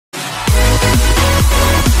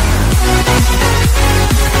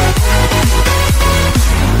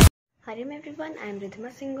everyone, I am Ridhima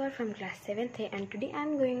Singhar from class 7th A, and today I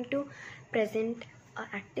am going to present an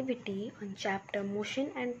activity on chapter Motion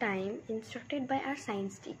and Time instructed by our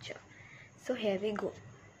science teacher. So here we go.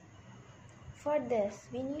 For this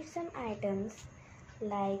we need some items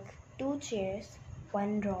like 2 chairs,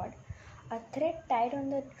 1 rod, a thread tied on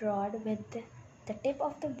the rod with the tip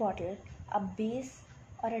of the bottle, a base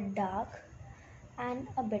or a dark, and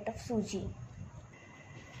a bit of Sooji.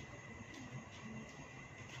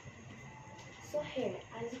 So here,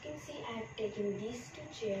 as you can see, I have taken these 2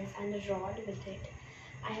 chairs and a rod with it.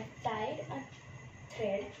 I have tied a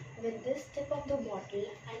thread with this tip of the bottle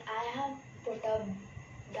and I have put a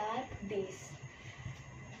dark base.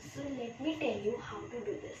 So let me tell you how to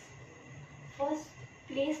do this. First,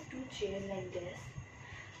 place 2 chairs like this,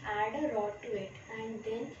 add a rod to it and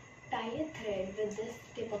then tie a thread with this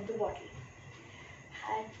tip of the bottle.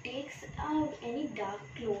 Take any dark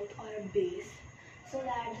cloth or a base so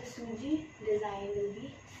that the Sooji design will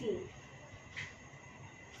be seen.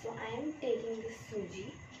 So I am taking this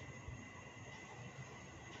Sooji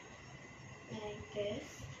like this.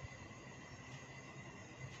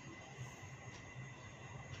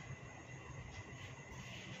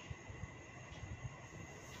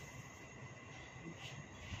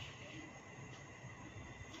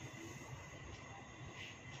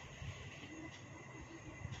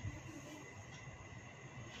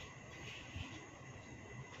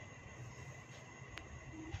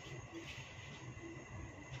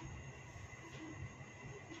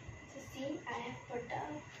 See, I have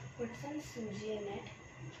put some Sooji in it,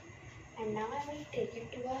 and now I will take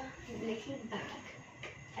it to a little bag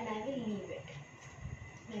and I will leave it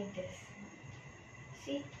like this.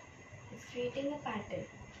 See, it's creating a pattern,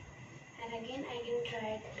 and again I can try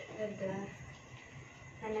it with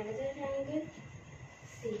another angle.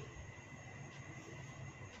 See,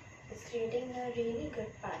 it's creating a really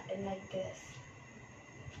good pattern like this.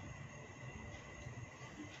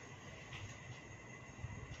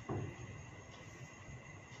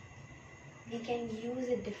 We can use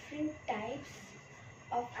different types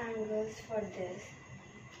of angles for this.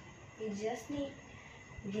 We just need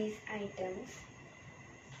these items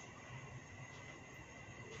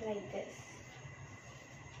like this.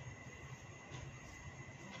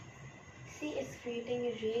 See, it's creating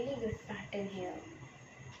a really good pattern here.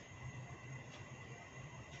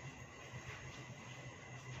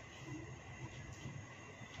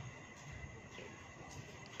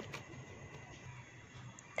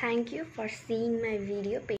 Thank you for seeing my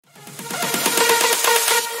video.